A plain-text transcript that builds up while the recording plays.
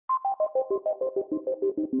All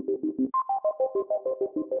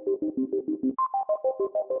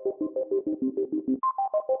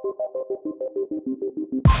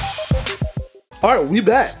right, we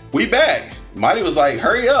back. We back. Mighty was like,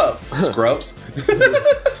 hurry up, scrubs.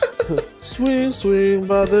 Swing, swing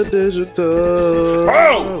by the digital.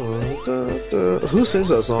 Oh! Who sings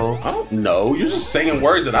that song? I don't know. You're just singing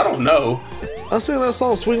words that I don't know. I sing that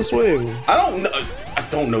song, Swing, Swing. I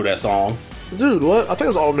don't know that song. Dude, what? I think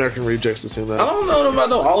it's All American Rejects to sing that. I don't know about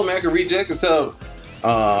no All American Rejects except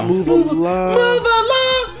Move Along. Move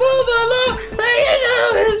along, move along. There you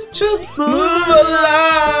go, it's true. Move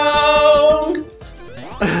along.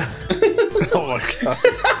 Oh my god.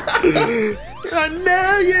 I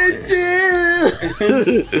know you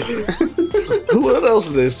do. What else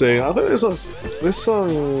did they sing? I think they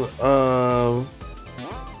sung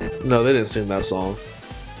no, they didn't sing that song.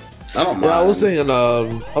 I don't mind. Yeah, I was thinking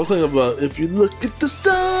about if you look at the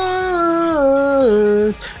stars,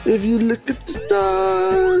 if you look at the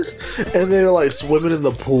stars, and they were like swimming in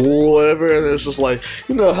the pool or whatever, and it's just like,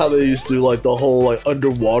 you know how they used to do like the whole like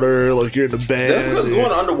underwater, like you're in the band. That's because going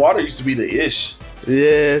underwater used to be the ish.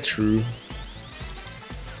 Yeah, true.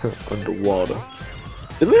 Underwater.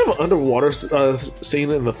 Didn't they have an underwater scene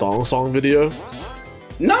in the Thong Song video?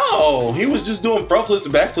 No, he was just doing front flips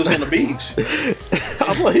and back flips on the beach.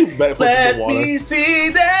 I'm like, he backflips in the water. Let me see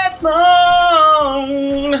that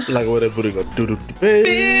thong. Like where that booty go, doo doo doo,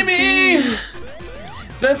 baby.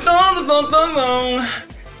 That thong, the thong.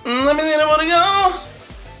 Let me see that booty go.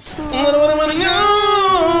 Let the booty go.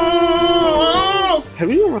 Have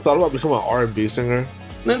you ever thought about becoming an R&B singer?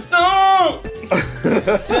 The thong.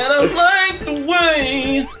 Said I like the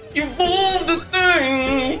way you move the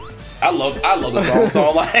thing. I love the thong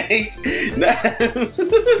song. Like,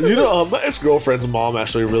 you know, my ex-girlfriend's mom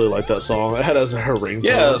actually really liked that song. It had as her ringtone.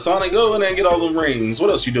 Yeah, Sonic, go in there and get all the rings. What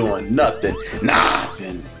else you doing? Nothing.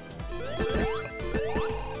 Nothing.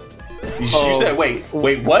 You said, wait,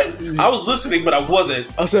 what? I was listening, but I wasn't.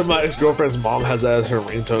 I said my ex-girlfriend's mom has that as her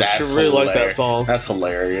ringtone. That's she really liked that song. That's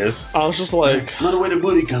hilarious. I was just like, let the way the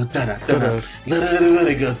booty go, da-da-da-da. Let the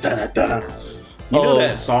booty go, da-da-da-da. You know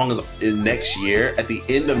that song is next year. At the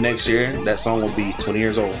end of next year, that song will be 20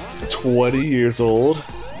 years old. 20 years old?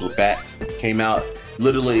 The Facts came out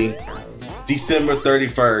literally December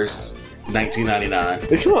 31st, 1999.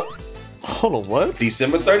 It came out... Hold on, what?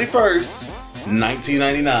 December 31st,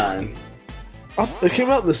 1999. It came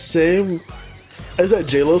out the same as that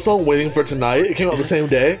J-Lo song, Waiting for Tonight. It came out the same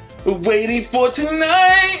day. Waiting for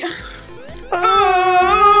tonight.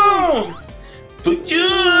 Oh, for you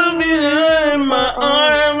to be in my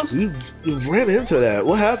arms. You ran into that.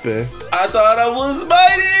 What happened? I thought I was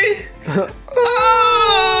mighty.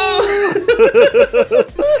 Oh.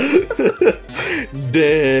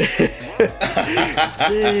 Dang.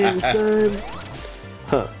 Dang, son.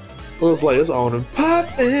 Huh. Well, it's like it's on and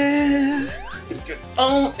poppin'.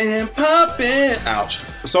 On and poppin'. Ouch.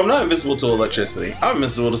 So I'm not invincible to electricity. I'm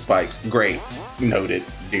invincible to spikes. Great. Noted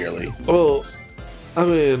dearly. Well, I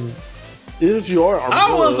mean, even if you are armadillo,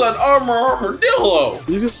 I was an armadillo.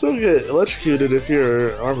 You can still get electrocuted if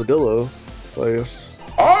you're armadillo. I guess.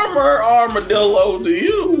 Armadillo to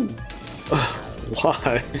you.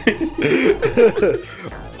 Why?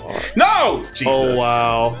 No! Jesus. Oh,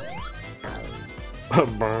 wow.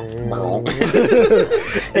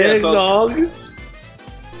 Yeah, eggnog.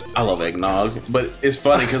 I love eggnog, but it's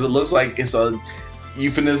funny because it looks like it's a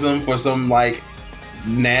euphemism for some like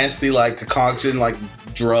nasty like concoction like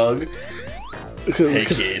drug. Hey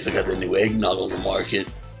kids, I got the new eggnog on the market.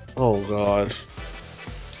 Oh god.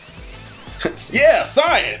 Yeah,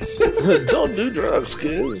 science. Don't do drugs,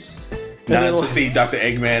 kids. Now to see Dr.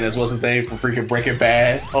 Eggman as what's his name from freaking Breaking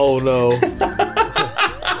Bad. Oh no.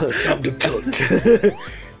 Time to cook.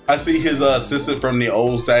 I see his assistant from the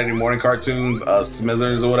old Saturday morning cartoons,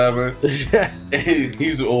 Smithers or whatever. Yeah.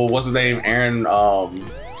 He's what's his name? Aaron.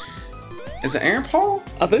 Is it Aaron Paul?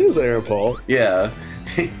 I think it's Aaron Paul. Yeah.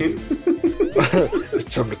 It's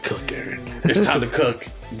time to cook, Aaron. It's time to cook.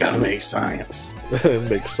 Gotta make science.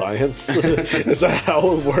 Make science? Is that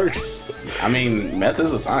how it works? I mean, meth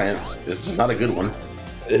is a science. It's just not a good one.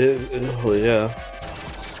 Well, yeah.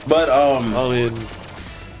 But I mean,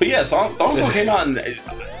 but yeah, Thong Song came out, and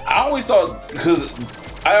I always thought, because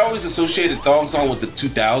I always associated Thong Song with the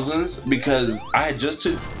 2000s because I had just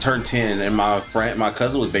turned 10, and my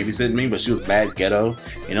cousin was babysitting me, but she was mad ghetto.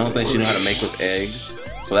 And the only thing she knew how to make was eggs.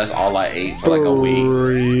 So that's all I ate for like a week.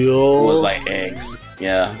 Real? Was like eggs.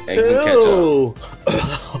 Yeah, eggs and ketchup.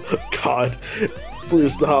 God,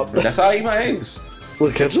 please stop. That's how I eat my eggs.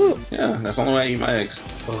 With ketchup? Yeah, that's the only way I eat my eggs.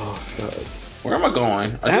 Oh god. Where am I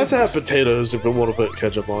going? It has to have potatoes if you want to put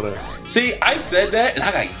ketchup on it. See, I said that and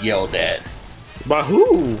I got yelled at. By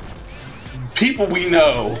who? People we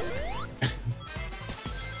know.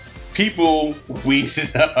 People we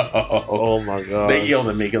know. Oh my god. They yelled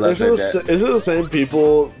at me because I said that. Is it the same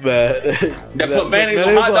people that put mayonnaise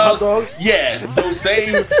on hot dogs? Yes, those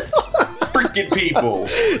same freaking people.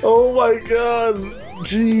 Oh my god.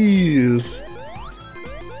 Jeez.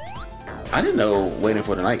 I didn't know Waiting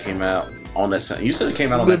for the Night came out on that same. You said it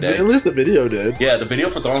came out on that day. At least the video did. Yeah, the video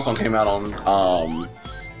for Thong Song came out on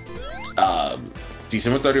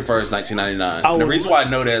December 31st, 1999. The reason why I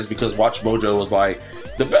know that is because Watch Mojo was like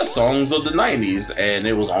the best songs of the 90s, and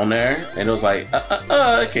it was on there, and it was like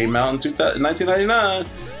it came out in 1999,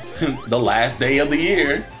 the last day of the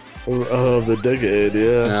year. Of the decade,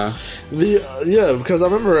 yeah. Because I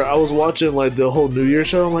remember I was watching like the whole New Year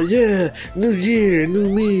show. I'm like, yeah, New Year, new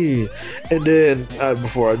me. And then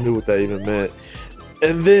before I knew what that even meant,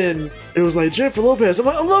 and then it was like Jennifer Lopez. I'm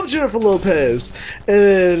like, I love Jennifer Lopez. And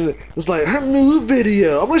then it's like her new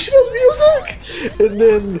video. I'm like, she does music. And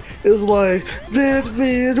then it was like that's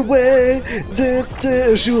me the way.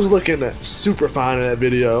 And she was looking super fine in that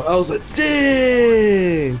video. I was like,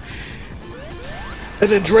 dang. And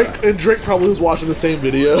then Drake probably was watching the same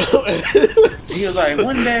video. He was like,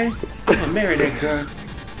 one day I'm gonna marry that girl.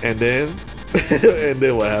 And then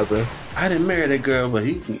what happened? I didn't marry that girl, but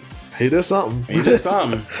he did something. He did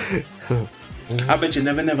something. I bet you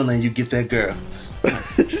Never Neverland you get that girl.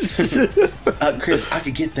 Chris, I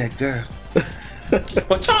could get that girl.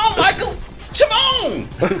 But come on, Michael! Come on!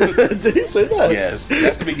 Did he say that? Yes,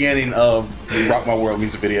 that's the beginning of the Rock My World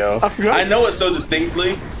music video. I know it so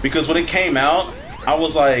distinctly because when it came out, I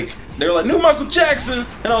was like, they were like, new Michael Jackson,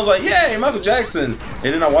 and I was like, yay, Michael Jackson.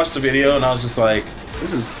 And then I watched the video and I was just like,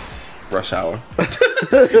 this is Rush Hour.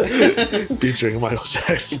 Featuring Michael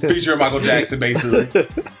Jackson. Featuring Michael Jackson, basically.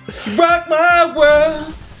 Rock my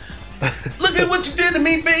world. Look at what you did to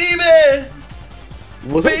me, baby.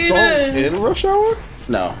 Was that song in Rush Hour?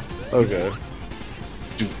 No. Okay.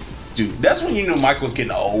 Dude, that's when you knew Michael was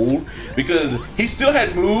getting old because he still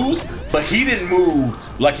had moves, but he didn't move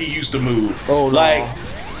like he used to move. Oh, no. Like,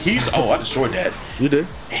 I destroyed that. You did?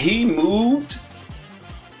 He moved,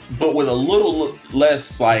 but with a little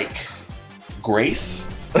less, like, grace.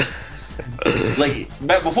 Like,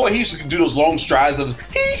 back before he used to do those long strides of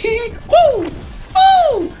hee, woo,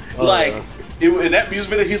 woo. Like, in that music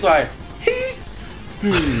video, he's like,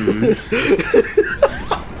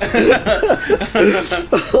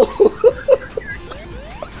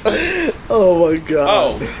 Oh my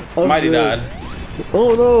god. Oh, Mighty died.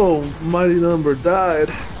 Oh no, Mighty Number died.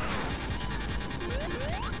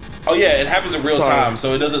 Oh yeah, it happens in real time,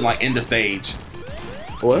 so it doesn't like end the stage.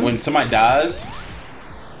 What? When somebody dies.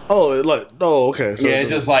 Okay. So yeah, it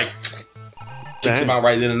just like kicks him out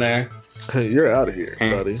right then and there. You're out of here,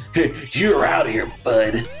 buddy. You're out of here,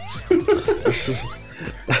 bud.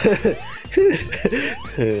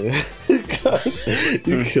 God,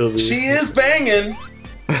 you killed me. She is banging.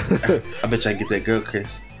 I bet you I can get that girl,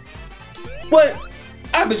 Chris. What?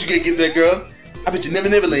 I bet you can't get that girl. I bet you Never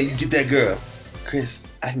let you get that girl. Chris,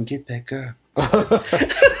 I can get that girl.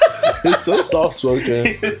 It's so soft spoken.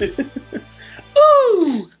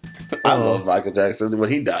 Ooh. I love Michael Jackson. When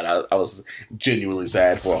he died, I was genuinely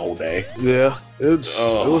sad for a whole day. Yeah, it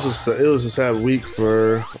was a sad week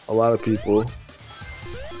for a lot of people.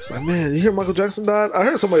 It's like, man, you hear Michael Jackson died? I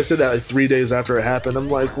heard somebody say that like 3 days after it happened. I'm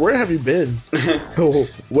like, where have you been?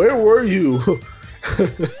 Where were you?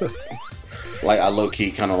 Like, I low key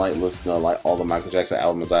kind of like listened to like all the Michael Jackson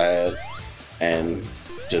albums I had, and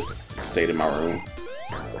just stayed in my room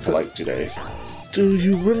for like 2 days. Do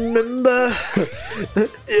you remember you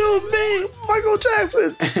and me, Michael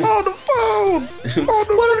Jackson, on the phone? What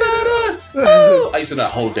about us? Oh! I used to know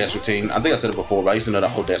that whole dance routine. I think I said it before, but I used to know that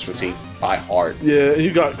whole dance routine by heart. Yeah,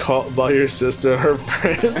 you got caught by your sister and her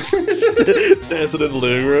friends dancing in the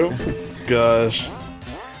living room. Gosh,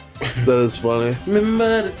 that is funny.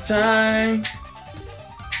 Remember the time?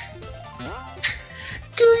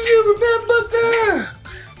 Do you remember, girl?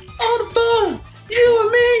 On the phone, you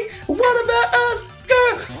and me. What about us,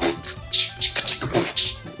 girl?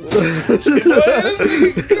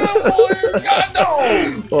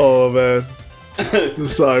 Oh man,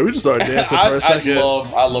 sorry, we just started dancing for a second.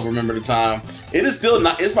 I love Remember the Time. It is still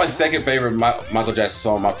not. It's my second favorite Michael Jackson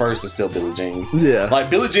song. My first is still Billie Jean. Yeah, like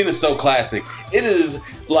Billie Jean is so classic. It is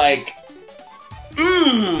like,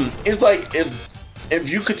 it's like if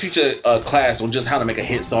you could teach a class on just how to make a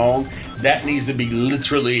hit song, that needs to be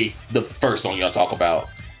literally the first song y'all talk about.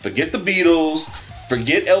 Forget the Beatles,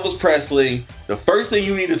 forget Elvis Presley. The first thing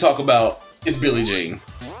you need to talk about is Billie Jean.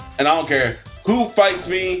 And I don't care Who fights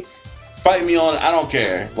me? Fight me on it. I don't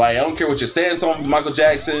care. Like, I don't care what your stance on Michael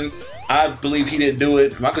Jackson. I believe he didn't do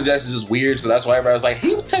it. Michael Jackson's just weird, so that's why everybody's like,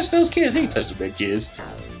 he touched those kids. He touched the big kids.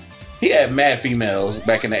 He had mad females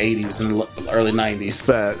back in the 80s and early 90s.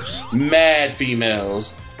 Facts. Mad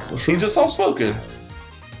females. He's just soft-spoken.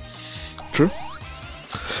 True.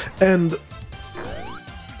 And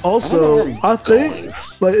also, I think,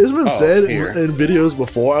 like, it's been said in videos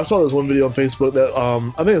before. I saw this one video on Facebook that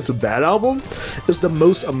I think it's a bad album. It's the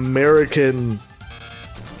most American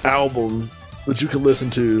album that you can listen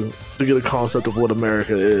to get a concept of what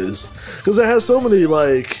America is, because it has so many,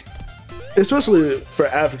 like, especially for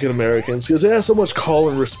African Americans, because it has so much call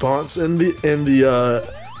and response in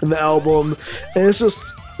the album, and it's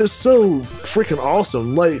so freaking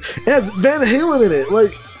awesome. Like, it has Van Halen in it.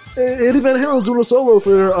 Like, Eddie Van Halen's doing a solo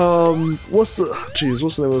for what's the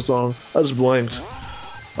name of the song? I just blanked.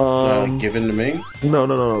 Given to Me?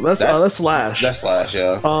 No. That's Slash. That's Slash,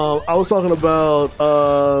 yeah. I was talking about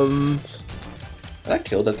Did I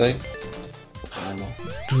kill that thing? I don't know.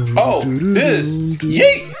 Oh, this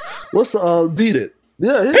Yeet! What's the Beat It?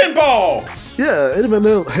 Yeah. Pinball! Yeah, Eddie Van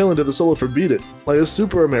Halen did the solo for Beat It. Like, it's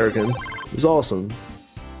super American. It's awesome.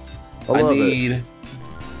 I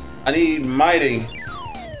need Mighty.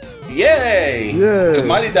 Yay! Yeah. Cause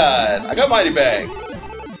Mighty died. I got Mighty back.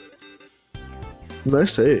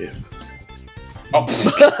 Nice save. Oh,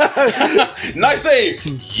 nice save!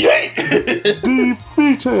 Yay!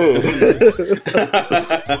 Defeated.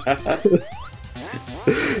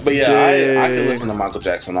 But yeah, I can listen to Michael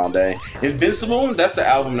Jackson all day. Invincible, that's the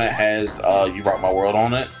album that has You Rock My World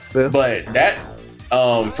on it. Yeah. But that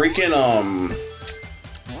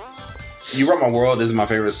You Rock My World is my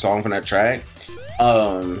favorite song from that track.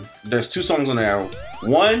 There's two songs on there.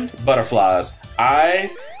 One, Butterflies.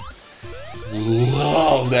 I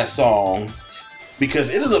love that song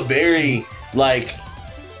because it is a very, like,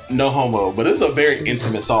 no homo, but it's a very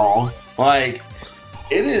intimate song. Like,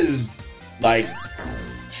 it is, like,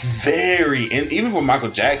 very, and even for Michael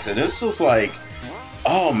Jackson, it's just like,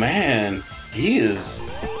 oh man, he is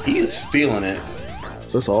feeling it.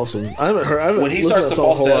 That's awesome. I haven't when he starts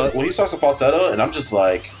to falsetto, and I'm just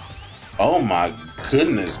like, oh my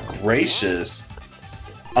goodness gracious.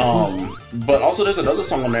 But also there's another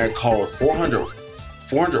song on there called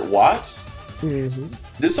 400 Watts. Mm-hmm.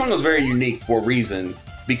 This song is very unique for a reason,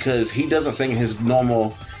 because he doesn't sing his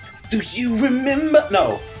normal, do you remember?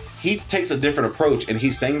 No. He takes a different approach, and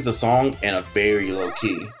he sings the song in a very low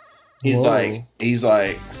key. He's like,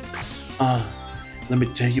 let me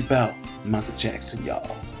tell you about Michael Jackson,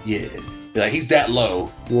 y'all. Yeah, like, he's that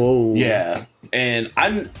low. Whoa. Yeah, and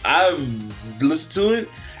I've listened to it,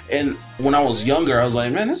 and when I was younger, I was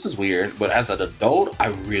like, man, this is weird. But as an adult, I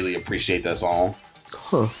really appreciate that song.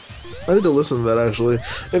 Huh. I need to listen to that, actually.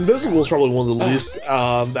 Invincible is probably one of the least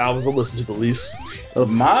albums I listen to the least.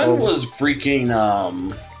 Mine was freaking.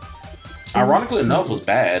 Ironically enough, was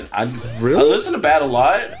Bad. I listen to Bad a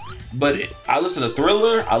lot, but I listen to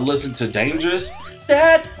Thriller. I listen to Dangerous.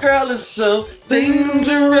 That girl is so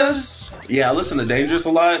dangerous. Yeah, I listen to Dangerous a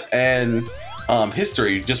lot, and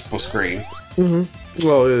History just for Scream. Mm-hmm.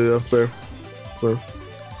 Oh yeah, fair.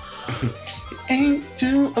 It ain't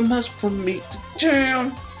too much for me to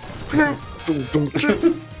jam.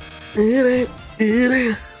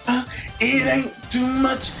 It ain't too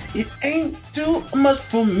much. It ain't too much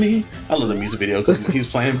for me. I love the music video because he's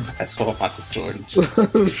playing basketball with Michael Jordan.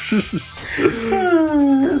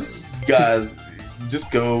 Guys,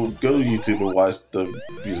 just go to YouTube and watch the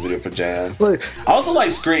music video for Jan. I also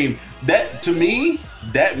like Scream. That, to me,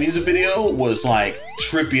 that music video was like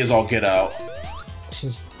trippy as all get out.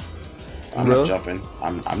 I'm not jumping.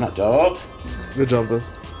 I'm not jumping. You're jumping.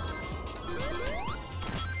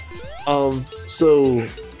 So.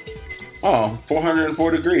 Oh,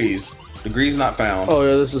 404 degrees. Degrees not found. Oh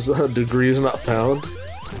yeah, this is degrees not found.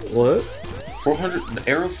 What? 400. The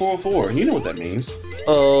arrow 404. You know what that means?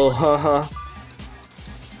 Oh, haha.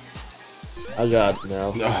 I got it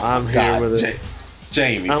now. Oh, I'm here with it.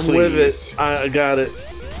 Jamie, I'm please. with it. I got it.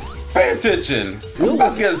 Pay attention. I'm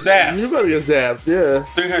about to get zapped. You're about to get zapped, yeah.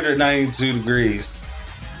 392 degrees.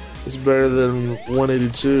 It's better than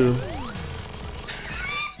 182.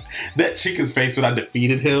 That chicken's face when I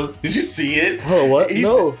defeated him. Did you see it? Oh, what?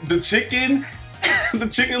 No. The chicken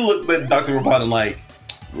looked at Dr. Robotnik like,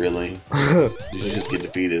 really? Did you just get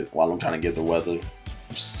defeated while I'm trying to get the weather? You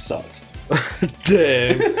suck.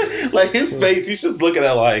 Dang. Like, his face, he's just looking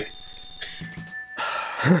at like.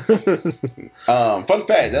 Fun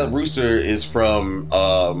fact, that rooster is from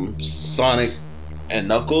Sonic and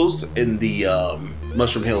Knuckles in the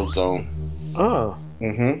Mushroom Hill Zone. Oh.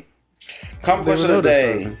 Mm-hmm. Common question of the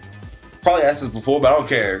day. probably asked this before, but I don't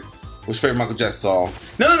care. What's your favorite Michael Jackson song?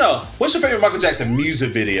 No. What's your favorite Michael Jackson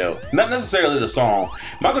music video? Not necessarily the song.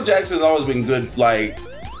 Michael Jackson's always been good, like,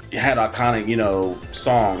 had iconic, you know,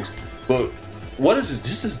 songs. But what is this?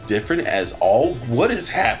 This is different as all. What is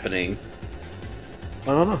happening? I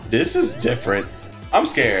don't know. This is different. I'm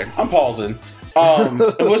scared. I'm pausing.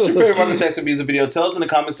 What's your favorite Michael Jackson music video? Tell us in the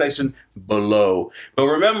comment section below. But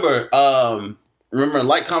remember,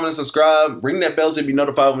 like, comment, and subscribe. Ring that bell so you be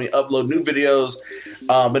notified when we upload new videos.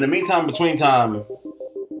 But in the meantime, between time,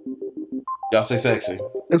 y'all stay sexy.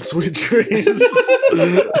 And sweet dreams.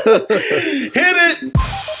 Hit it!